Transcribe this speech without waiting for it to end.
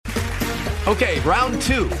Okay, round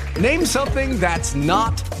two. Name something that's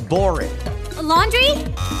not boring. A laundry?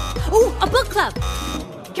 Ooh, a book club.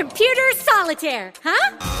 Computer solitaire,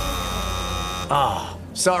 huh? Ah,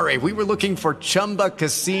 sorry, we were looking for Chumba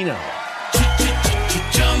Casino.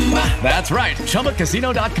 That's right,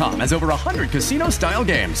 ChumbaCasino.com has over 100 casino-style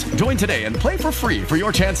games. Join today and play for free for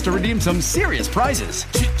your chance to redeem some serious prizes.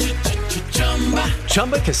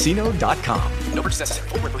 ChumbaCasino.com. No purchase necessary.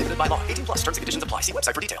 Void where prohibited by law. 18 plus terms and conditions apply. See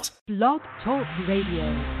website for details. Blog Talk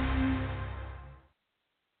Radio.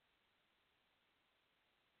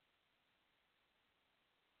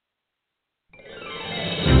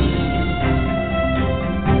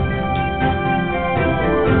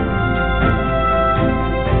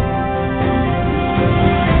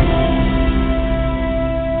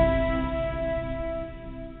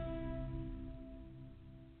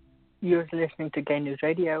 You're listening to Gay News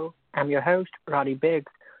Radio. I'm your host, Roddy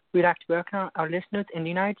Biggs. We'd like to welcome our listeners in the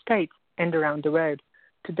United States and around the world.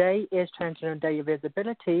 Today is Transgender Day of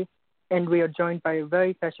Visibility, and we are joined by a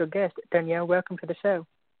very special guest. Danielle, welcome to the show.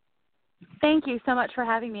 Thank you so much for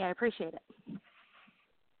having me. I appreciate it.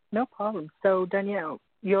 No problem. So, Danielle,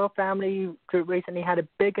 your family recently had a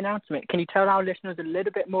big announcement. Can you tell our listeners a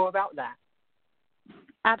little bit more about that?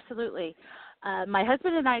 Absolutely. My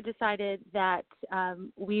husband and I decided that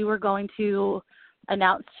we were going to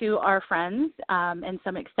announce to our friends and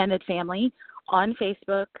some extended family on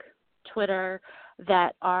Facebook, Twitter,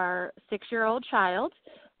 that our 6-year-old child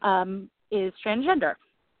is transgender.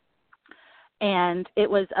 And it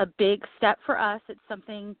was a big step for us. It's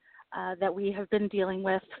something that we have been dealing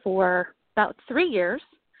with for about 3 years.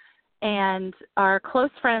 And our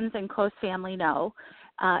close friends and close family know,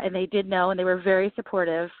 and they did know, and they were very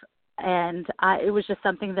supportive. And it was just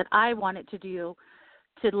something that I wanted to do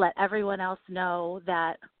to let everyone else know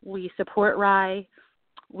that we support Rye,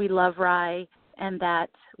 we love Rye, and that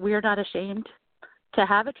we're not ashamed to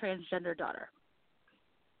have a transgender daughter.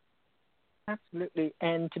 Absolutely.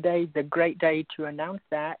 And today's a great day to announce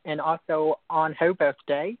that, and also on her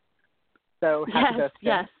birthday. So happy birthday.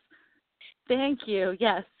 Yes. Thank you.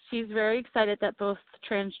 Yes. She's very excited that both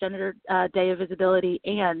Transgender Day of Visibility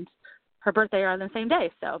and her birthday are on the same day.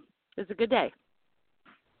 So it's a good day.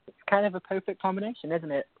 It's kind of a perfect combination,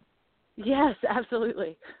 isn't it? Yes,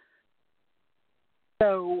 absolutely.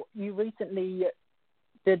 So you recently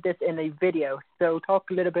did this in a video. So talk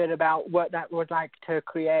a little bit about what that was like to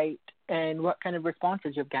create and what kind of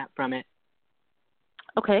responses you've got from it.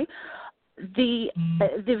 Okay. The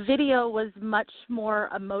video was much more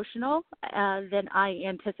emotional than I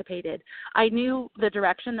anticipated. I knew the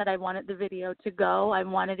direction that I wanted the video to go. I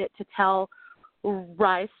wanted it to tell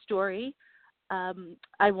Rye's story.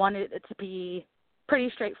 I wanted it to be pretty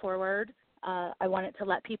straightforward. I wanted to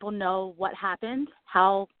let people know what happened,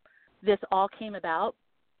 how this all came about.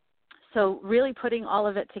 So really putting all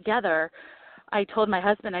of it together, I told my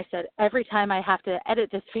husband, I said, every time I have to edit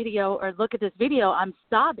this video or look at this video, I'm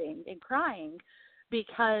sobbing and crying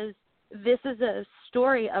because this is a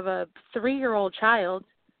story of a 3-year-old child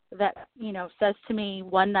that, says to me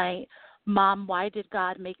one night, Mom, why did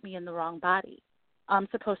God make me in the wrong body? I'm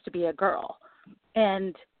supposed to be a girl.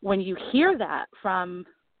 And when you hear that from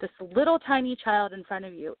this little tiny child in front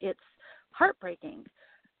of you, it's heartbreaking.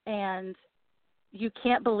 And you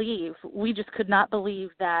can't believe, we just could not believe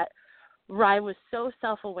that Rye was so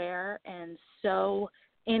self-aware and so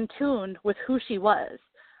in tune with who she was.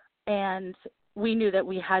 And we knew that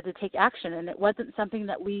we had to take action, and it wasn't something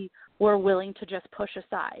that we were willing to just push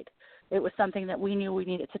aside. It was something that we knew we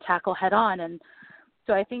needed to tackle head on. And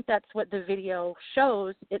so I think that's what the video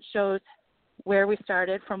shows. It shows where we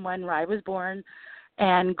started from when Rye was born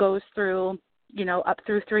and goes through, up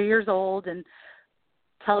through 3 years old, and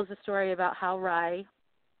tells the story about how Rye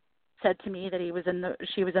said to me that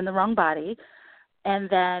she was in the wrong body. And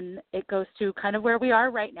then it goes to kind of where we are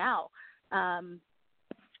right now.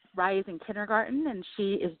 Rye is in kindergarten, and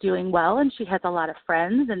she is doing well, and she has a lot of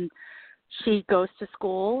friends, and she goes to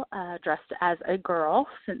school dressed as a girl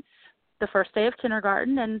since the first day of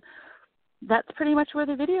kindergarten, and that's pretty much where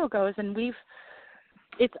the video goes. And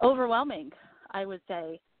it's overwhelming, I would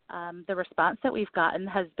say. The response that we've gotten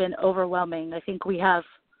has been overwhelming. I think we have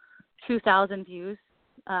 2,000 views,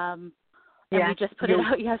 and we just put it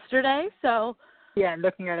out yesterday. So yeah,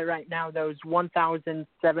 looking at it right now, those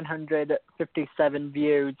 1,757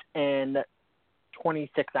 views in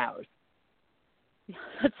 26 hours.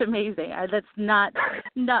 That's amazing. That's not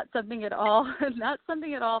something at all. Not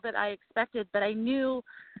something at all that I expected. But I knew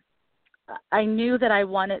that I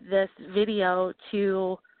wanted this video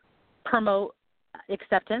to promote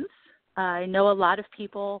acceptance. I know a lot of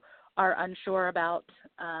people are unsure about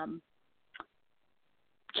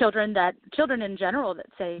children in general that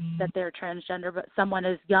say that they're transgender, but someone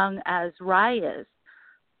as young as Rye is,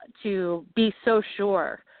 to be so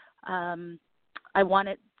sure. I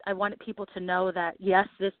wanted people to know that, yes,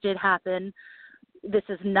 this did happen. This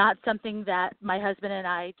is not something that my husband and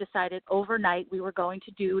I decided overnight we were going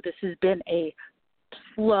to do. This has been a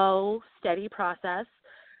slow, steady process,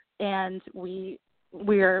 and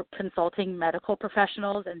we're consulting medical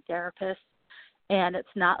professionals and therapists, and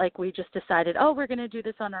it's not like we just decided, oh, we're going to do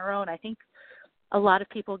this on our own. I think a lot of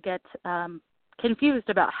people get confused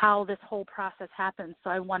about how this whole process happens, so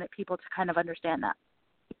I wanted people to kind of understand that.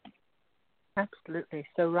 Absolutely.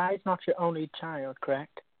 So Rye's not your only child,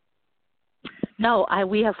 correct? No,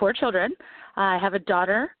 we have 4 children. I have a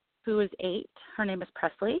daughter who is 8. Her name is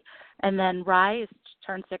Presley. And then Rye is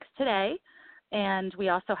turned 6 today. And we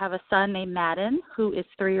also have a son named Madden, who is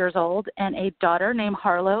 3 years old, and a daughter named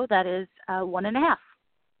Harlow that is 1.5.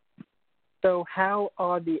 So how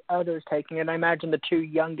are the others taking it? I imagine the 2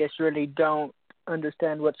 youngest really don't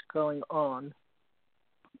understand what's going on.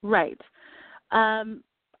 Right.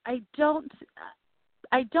 I don't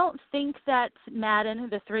think that Madden,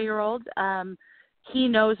 the 3-year-old, he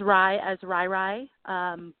knows Rye as Rai.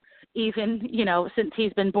 Even, since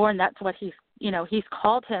he's been born, that's what he's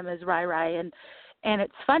called him as Rai. And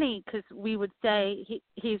it's funny because we would say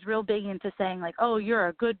he's real big into saying like, oh, you're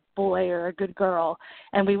a good boy or a good girl.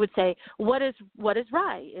 And we would say, what is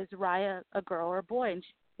Rye? Is Rye a girl or a boy?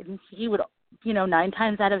 And he would, 9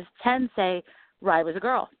 times out of 10 say Rye was a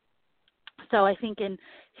girl. So I think in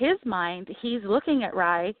his mind, he's looking at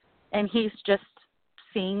Rye and he's just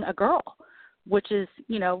seeing a girl, which is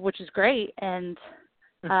great. And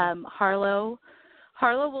Harlow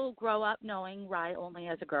will grow up knowing Rye only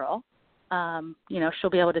as a girl. She'll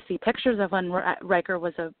be able to see pictures of when Riker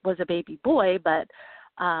was a baby boy, but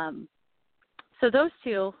so those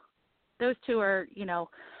two are,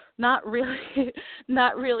 not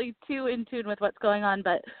really too in tune with what's going on,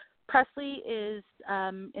 but Presley is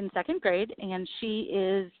in 2nd grade, and she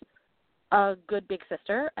is a good big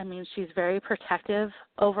sister. I mean, she's very protective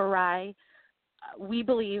over Rye. We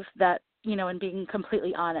believe that, in being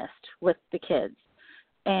completely honest with the kids.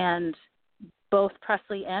 And both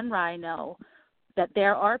Presley and Rye know that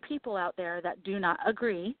there are people out there that do not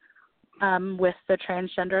agree with the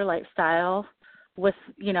transgender lifestyle, with,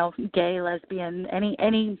 gay, lesbian,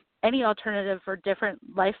 any alternative or different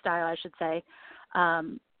lifestyle, I should say.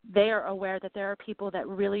 They are aware that there are people that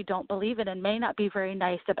really don't believe it and may not be very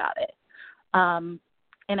nice about it.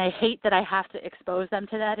 And I hate that I have to expose them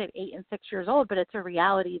to that at 8 and 6 years old, but it's a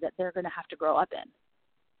reality that they're going to have to grow up in.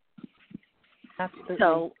 Absolutely.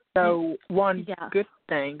 So one good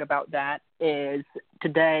thing about that is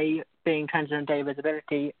today, being Transgender Day of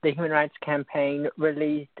Visibility, the Human Rights Campaign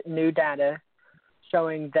released new data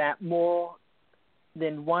showing that more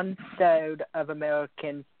than 1/3 of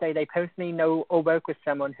Americans say they personally know or work with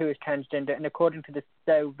someone who is transgender, and according to the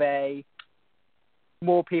survey,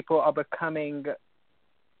 more people are becoming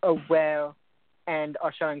aware and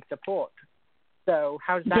are showing support. So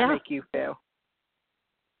how does that make you feel?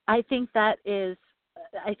 I think it's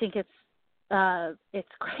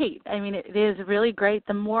great. I mean, it is really great.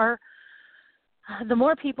 The more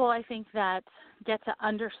people I think that get to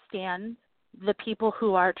understand the people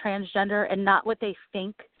who are transgender and not what they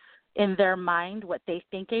think in their mind, what they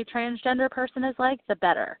think a transgender person is like, the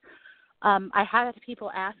better. I had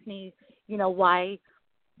people ask me, why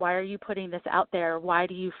are you putting this out there? Why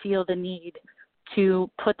do you feel the need to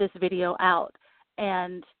put this video out?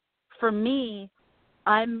 And for me,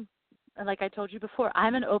 like I told you before,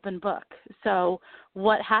 I'm an open book. So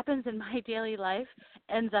what happens in my daily life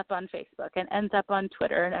ends up on Facebook and ends up on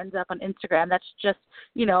Twitter and ends up on Instagram. That's just,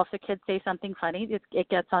 if the kids say something funny, it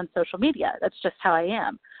gets on social media. That's just how I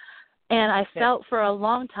am. And I felt for a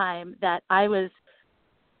long time that I was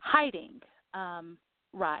hiding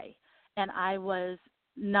Rye, and I was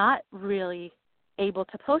not really able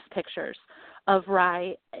to post pictures of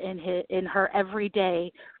Rye in her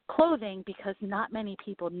everyday clothing because not many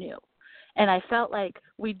people knew. And I felt like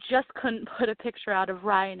we just couldn't put a picture out of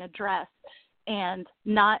Rye in a dress and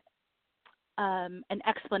not an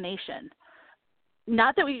explanation.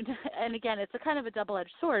 Not that and again, it's a kind of a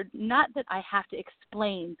double-edged sword, not that I have to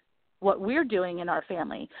explain what we're doing in our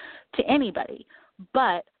family to anybody,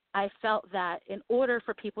 but I felt that in order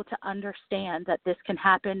for people to understand that this can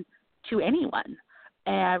happen to anyone,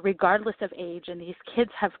 regardless of age, and these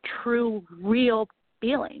kids have true, real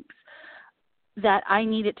feelings, that I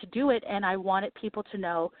needed to do it, and I wanted people to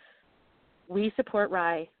know we support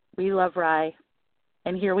Rye, we love Rye,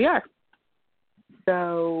 and here we are.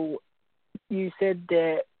 So you said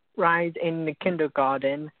that Rye's in the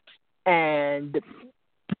kindergarten, and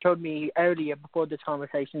told me earlier before this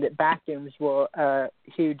conversation that bathrooms were a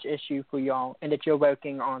huge issue for y'all and that you're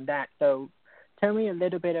working on that. So tell me a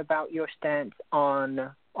little bit about your stance on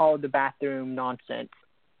all the bathroom nonsense.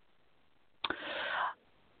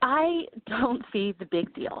 I don't see the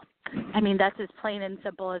big deal. I mean, that's as plain and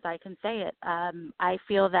simple as I can say it. I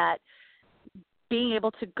feel that being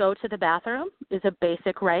able to go to the bathroom is a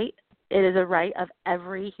basic right. It is a right of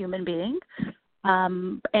every human being.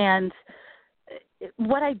 And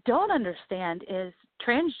what I don't understand is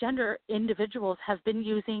transgender individuals have been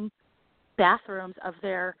using bathrooms of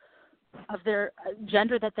their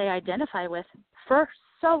gender that they identify with for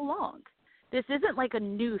so long. This isn't like a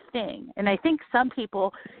new thing. And I think some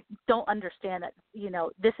people don't understand that,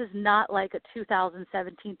 this is not like a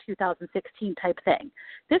 2017, 2016 type thing.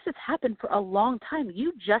 This has happened for a long time.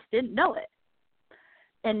 You just didn't know it.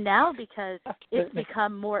 And now because it's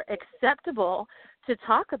become more acceptable to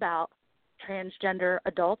talk about transgender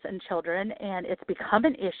adults and children, and it's become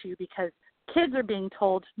an issue because kids are being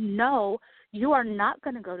told, no, you are not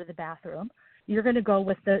going to go to the bathroom. You're going to go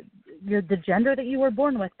with the gender that you were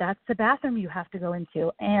born with. That's the bathroom you have to go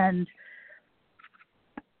into. And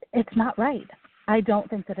it's not right. I don't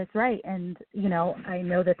think that it's right. And, I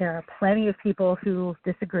know that there are plenty of people who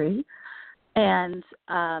disagree. And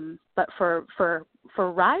but for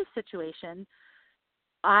Rye's situation,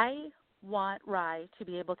 I want Rye to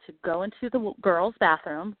be able to go into the girls'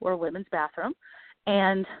 bathroom or women's bathroom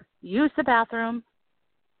and use the bathroom,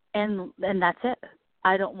 and that's it.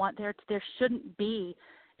 I don't want there shouldn't be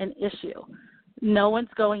an issue. No one's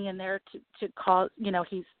going in there to cause,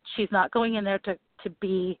 she's not going in there to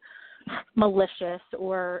be malicious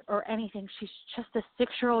or anything. She's just a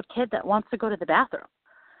 6-year-old kid that wants to go to the bathroom.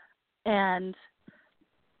 And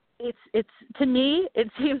it's to me, it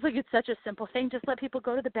seems like it's such a simple thing. Just let people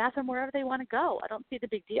go to the bathroom wherever they want to go. I don't see the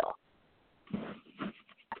big deal.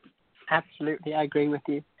 Absolutely, I agree with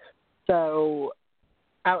you. So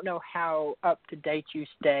I don't know how up to date you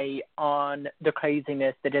stay on the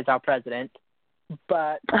craziness that is our president,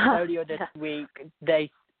 but earlier this week they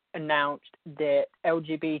announced that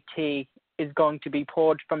LGBT is going to be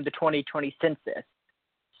pulled from the 2020 census.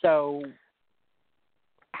 So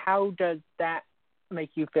how does that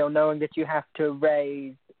make you feel, knowing that you have to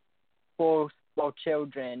raise 4 small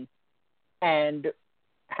children and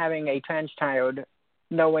having a trans child,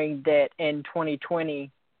 knowing that in 2020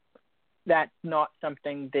 that's not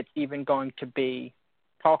something that's even going to be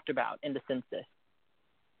talked about in the census?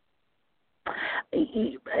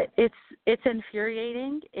 It's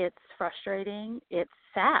infuriating. It's frustrating. It's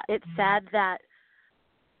sad. It's sad that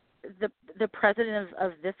the president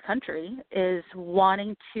of this country is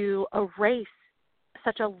wanting to erase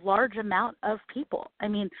such a large amount of people. I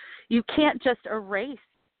mean, you can't just erase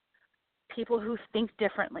people who think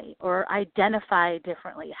differently or identify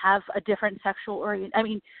differently, have a different sexual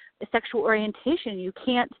orientation. You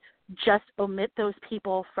can't just omit those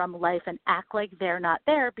people from life and act like they're not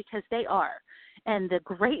there, because they are. And the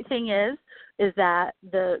great thing is that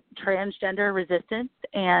the transgender resistance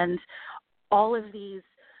and all of these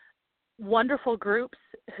wonderful groups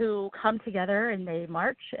who come together and they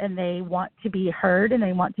march and they want to be heard and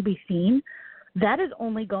they want to be seen, that is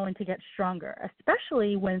only going to get stronger,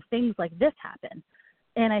 especially when things like this happen.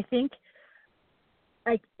 And I think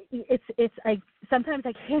sometimes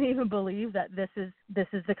I can't even believe that this is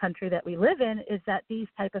the country that we live in, is that these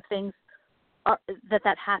type of things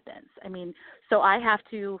that happens. I mean, so I have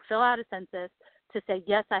to fill out a census to say,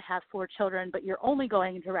 yes, I have 4 children, but you're only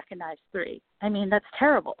going to recognize 3. I mean, that's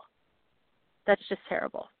terrible. That's just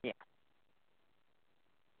terrible. Yeah.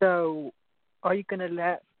 So are you going to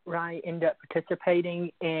let Rye end up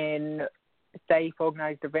participating in safe,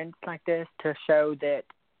 organized events like this to show that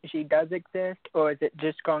she does exist, or is it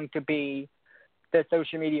just going to be the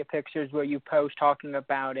social media pictures where you post talking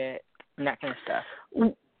about it and that kind of stuff?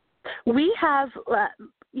 We have,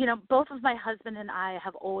 both of my husband and I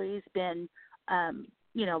have always been,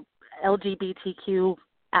 LGBTQ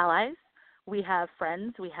allies. We have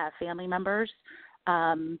friends, we have family members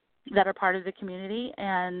that are part of the community.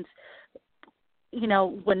 And,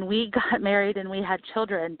 when we got married and we had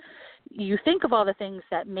children, you think of all the things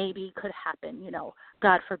that maybe could happen,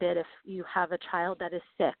 God forbid, if you have a child that is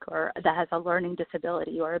sick or that has a learning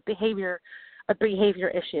disability or a behavior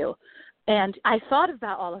issue. And I thought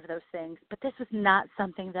about all of those things, but this was not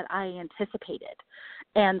something that I anticipated.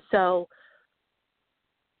 And so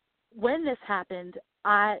when this happened,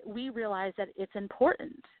 we realized that it's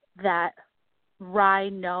important that Rye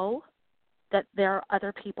know that there are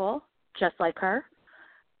other people just like her.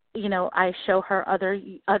 I show her other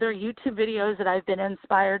YouTube videos that I've been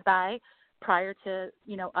inspired by prior to,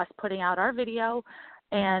 us putting out our video.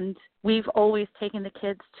 And we've always taken the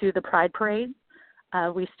kids to the Pride Parade.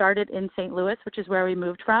 We started in St. Louis, which is where we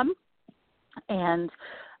moved from. And,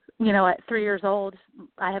 you know, at 3 years old,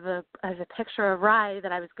 I have a picture of Rye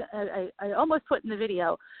that I almost put in the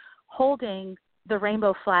video, holding the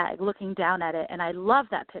rainbow flag, looking down at it. And I love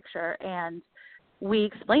that picture. And we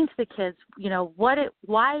explained to the kids, you know,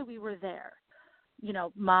 why we were there. You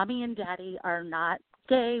know, mommy and daddy are not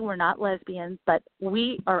gay, we're not lesbians, but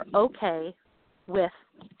we are okay with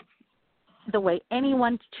the way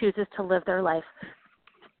anyone chooses to live their life.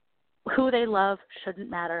 Who they love shouldn't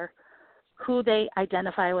matter. Who they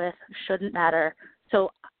identify with shouldn't matter.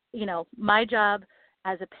 So, you know, my job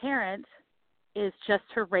as a parent is just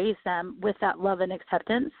to raise them with that love and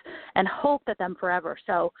acceptance and hope that them forever.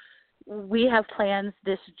 So we have plans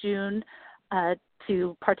this June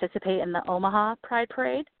to participate in the Omaha Pride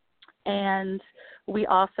Parade. And we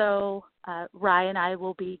also, Rye and I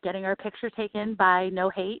will be getting our picture taken by No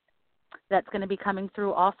Hate. That's going to be coming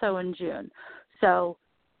through also in June. So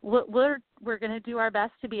we're going to do our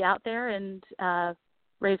best to be out there and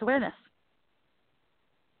raise awareness.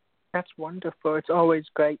 That's wonderful. It's always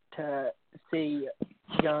great to see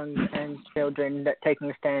young and children that taking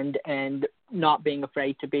a stand and not being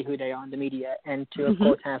afraid to be who they are in the media, and to, of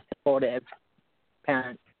course, have supportive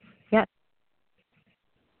parents. Yes.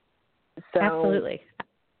 So, absolutely.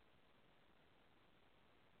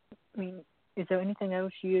 I mean, is there anything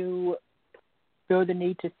else you feel the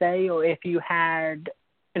need to say, or if you had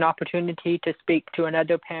an opportunity to speak to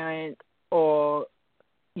another parent or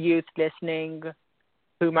youth listening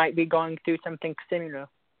who might be going through something similar,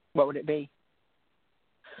 what would it be?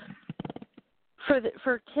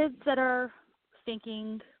 For kids that are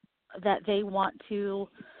thinking that they want to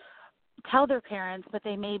tell their parents, but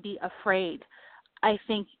they may be afraid, I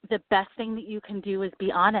think the best thing that you can do is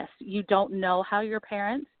be honest. You don't know how your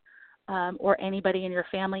parents or anybody in your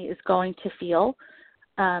family is going to feel.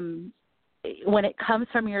 When it comes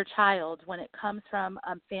from your child, when it comes from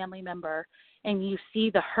a family member, and you see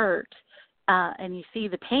the hurt and you see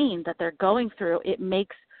the pain that they're going through, it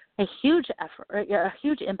makes a huge effort, a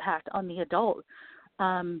huge impact on the adult.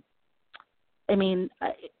 I mean,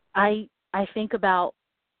 I think about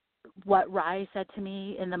what Rye said to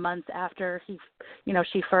me in the months after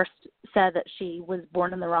she first said that she was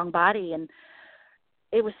born in the wrong body, and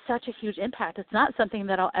it was such a huge impact. It's not something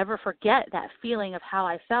that I'll ever forget, that feeling of how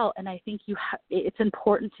I felt. And I think it's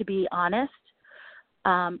important to be honest.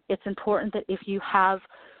 It's important that if you have,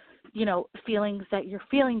 feelings that you're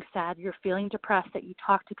feeling sad, you're feeling depressed, that you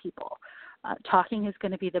talk to people. Talking is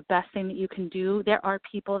going to be the best thing that you can do. There are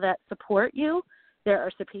people that support you. There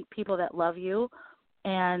are people that love you.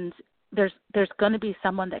 And there's going to be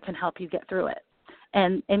someone that can help you get through it.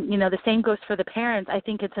 And the same goes for the parents. I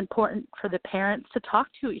think it's important for the parents to talk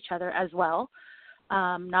to each other as well.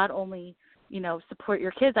 Not only, support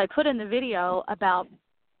your kids. I put in the video about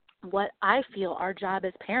what I feel our job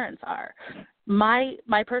as parents are.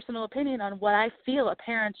 My personal opinion on what I feel a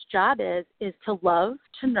parent's job is to love,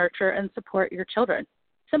 to nurture, and support your children.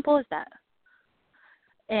 Simple as that.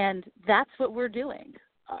 And that's what we're doing.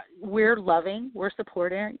 We're loving, we're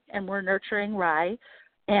supporting, and we're nurturing Rye.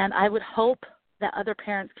 And I would hope that other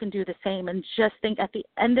parents can do the same, and just think at the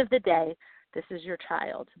end of the day, this is your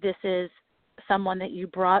child. This is someone that you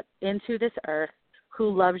brought into this earth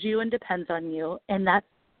who loves you and depends on you, and that's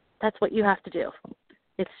what you have to do.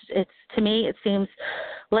 It's to me, it seems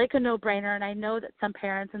like a no-brainer, and I know that some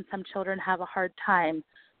parents and some children have a hard time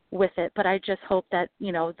with it, but I just hope that,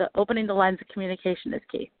 the opening the lines of communication is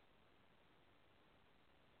key.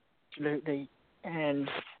 Absolutely. And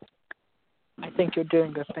I think you're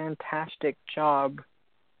doing a fantastic job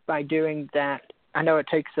by doing that. I know it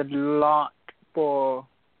takes a lot for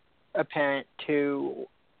a parent to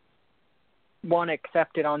want to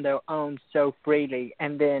accept it on their own so freely,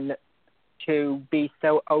 and then to be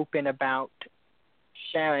so open about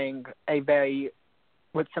sharing a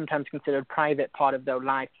what's sometimes considered private part of their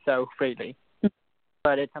life so freely.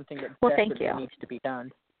 But it's something that definitely needs to be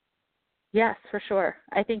done. Yes, for sure.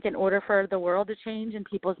 I think in order for the world to change and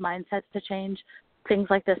people's mindsets to change, things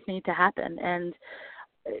like this need to happen. And,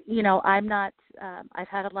 I've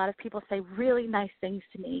had a lot of people say really nice things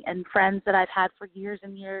to me, and friends that I've had for years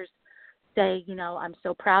and years say, I'm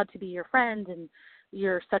so proud to be your friend, and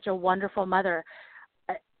you're such a wonderful mother.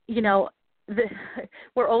 We're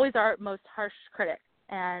always our most harsh critic.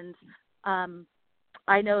 And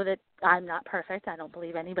I know that I'm not perfect. I don't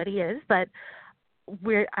believe anybody is, but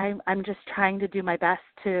I'm just trying to do my best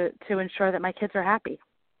to ensure that my kids are happy.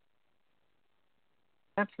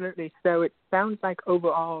 Absolutely. So it sounds like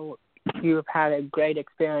overall you have had a great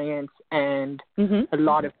experience and a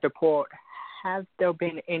lot of support. have there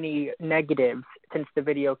been any negatives since the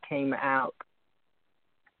video came out?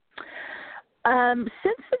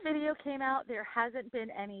 Since the video came out, there hasn't been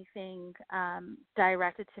anything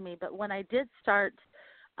directed to me. But when I did start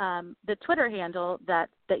the Twitter handle that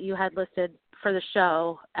you had listed for the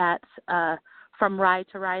show at From Rye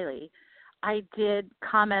to Riley, I did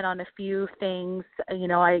comment on a few things. You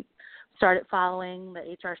know, I started following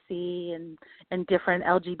the HRC and different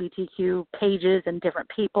LGBTQ pages and different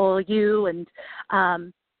people, and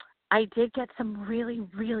I did get some really,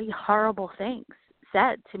 really horrible things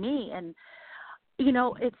said to me. And, you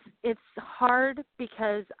know, it's hard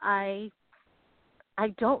because I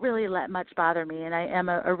don't really let much bother me, and I am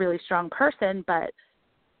a really strong person, but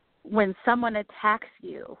when someone attacks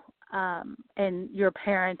you and you're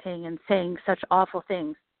parenting and saying such awful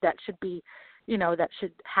things that should be, you know, that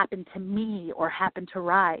should happen to me or happen to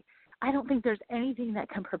Rye, I don't think there's anything that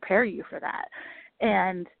can prepare you for that.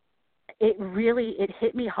 And it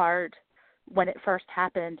hit me hard when it first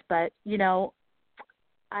happened, but, you know,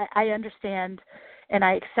 I understand and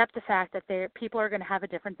I accept the fact that people are going to have a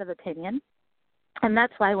difference of opinion. And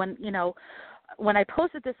that's why when I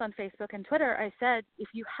posted this on Facebook and Twitter, I said, if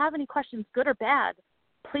you have any questions, good or bad,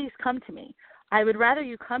 please come to me. I would rather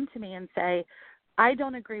you come to me and say, I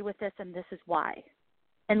don't agree with this and this is why.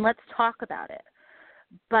 And let's talk about it.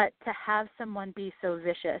 But to have someone be so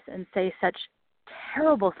vicious and say such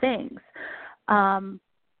terrible things, it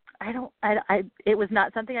was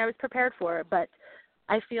not something I was prepared for, but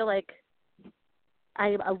I feel like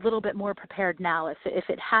I'm a little bit more prepared now. If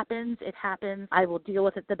it happens, it happens. I will deal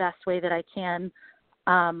with it the best way that I can.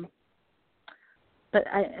 But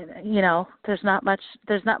there's not much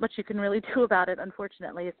you can really do about it,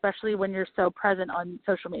 unfortunately, especially when you're so present on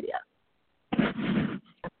social media.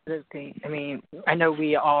 Absolutely. I mean, I know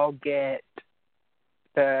we all get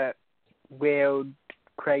the weird,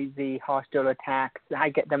 crazy, hostile attacks. I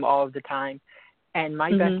get them all the time. And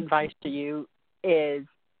my best advice to you is,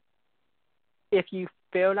 if you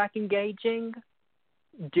feel like engaging,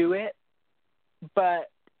 do it. But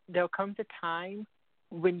there'll come a time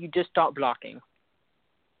when you just start blocking.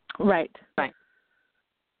 Right.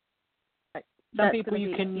 Some people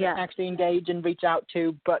you can actually engage and reach out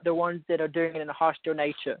to, but the ones that are doing it in a hostile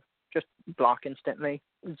nature, just block instantly.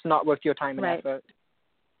 It's not worth your time and effort.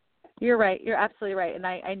 You're right. You're absolutely right. And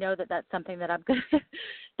I know that that's something that I'm going to,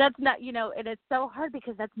 that's not, and it's so hard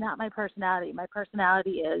because that's not my personality. My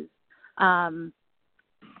personality is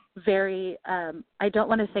very, I don't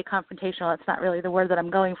want to say confrontational. It's not really the word that I'm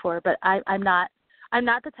going for, but I'm not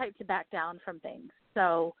the type to back down from things.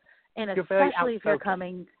 So, and especially if you're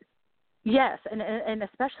coming, yes, and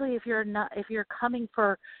especially if you're coming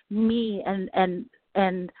for me and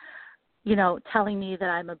telling me that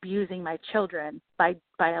I'm abusing my children by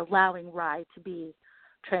allowing Rye to be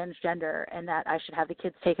transgender and that I should have the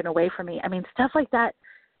kids taken away from me. I mean, stuff like that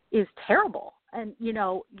is terrible. And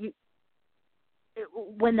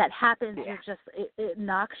when that happens, it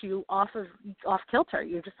knocks you off kilter.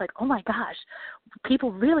 You're just like, oh my gosh,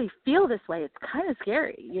 people really feel this way. It's kind of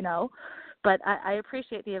scary, But I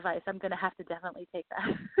appreciate the advice. I'm going to have to definitely take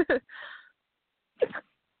that.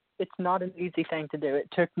 It's not an easy thing to do. It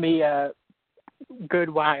took me a good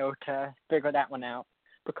while to figure that one out,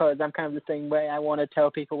 because I'm kind of the same way. I want to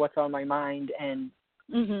tell people what's on my mind, and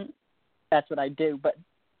that's what I do. But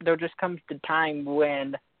there just comes the time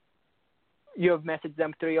when you have messaged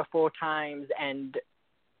them 3 or 4 times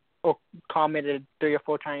or commented 3 or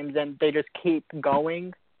 4 times, and they just keep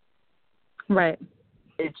going. Right.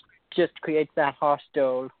 It just creates that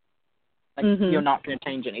hostile, you're not going to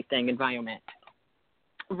change anything environment.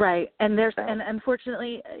 Right. And and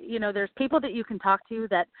unfortunately, there's people that you can talk to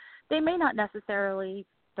that they may not necessarily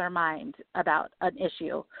their mind about an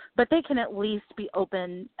issue, but they can at least be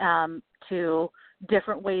open to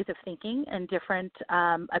different ways of thinking and different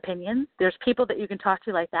opinions. There's people that you can talk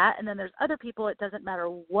to like that, and then there's other people, it doesn't matter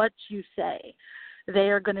what you say.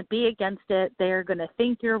 They are going to be against it. They are going to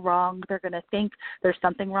think you're wrong. They're going to think there's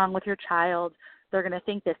something wrong with your child. They're going to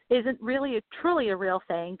think this isn't really truly a real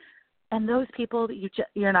thing. And those people,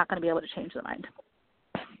 you're not going to be able to change their mind.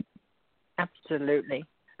 Absolutely.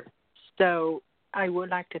 So I would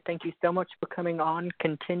like to thank you so much for coming on.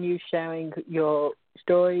 Continue sharing your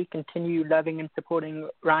story. Continue loving and supporting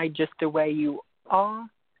Rye just the way you are.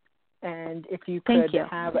 And if you could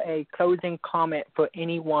have a closing comment for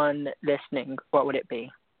anyone listening, what would it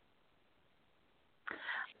be?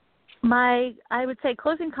 I would say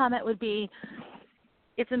closing comment would be,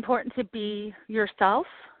 it's important to be yourself.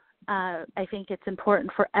 I think it's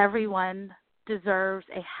important for everyone deserves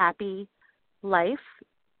a happy life,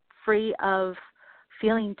 free of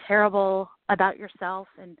feeling terrible about yourself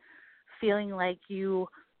and feeling like you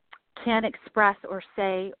can't express or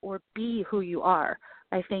say or be who you are.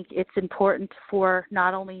 I think it's important for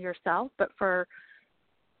not only yourself, but for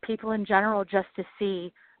people in general just to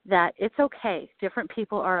see that it's okay. Different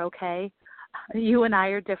people are okay. You and I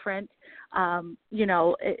are different.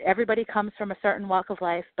 Everybody comes from a certain walk of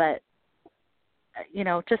life, but,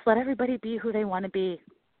 just let everybody be who they want to be.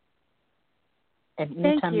 And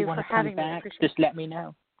anytime you want to come back, just let me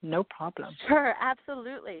know. No problem. Sure,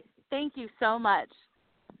 absolutely. Thank you so much.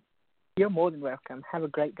 You're more than welcome. Have a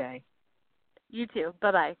great day. You too.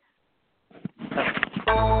 Bye-bye.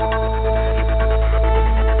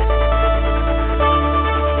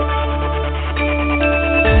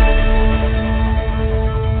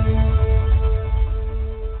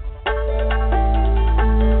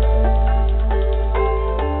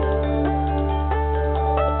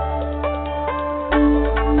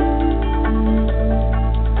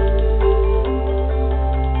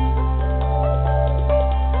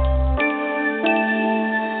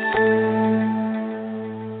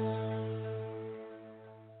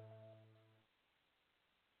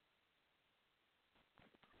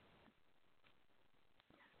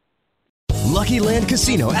 Lucky Land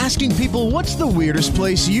Casino, asking people, what's the weirdest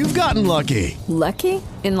place you've gotten lucky? Lucky?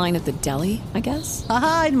 In line at the deli, I guess?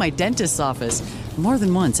 Aha, in my dentist's office. More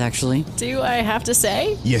than once, actually. Do I have to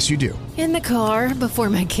say? Yes, you do. In the car before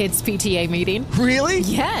my kids' PTA meeting. Really?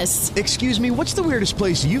 Yes. Excuse me, what's the weirdest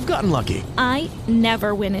place you've gotten lucky? I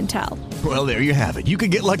never win and tell. Well, there you have it. You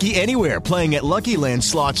can get lucky anywhere, playing at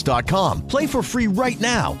LuckyLandSlots.com. Play for free right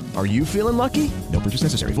now. Are you feeling lucky? No purchase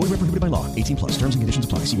necessary. Void where prohibited by law. 18+. Terms and conditions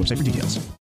apply. See website for details.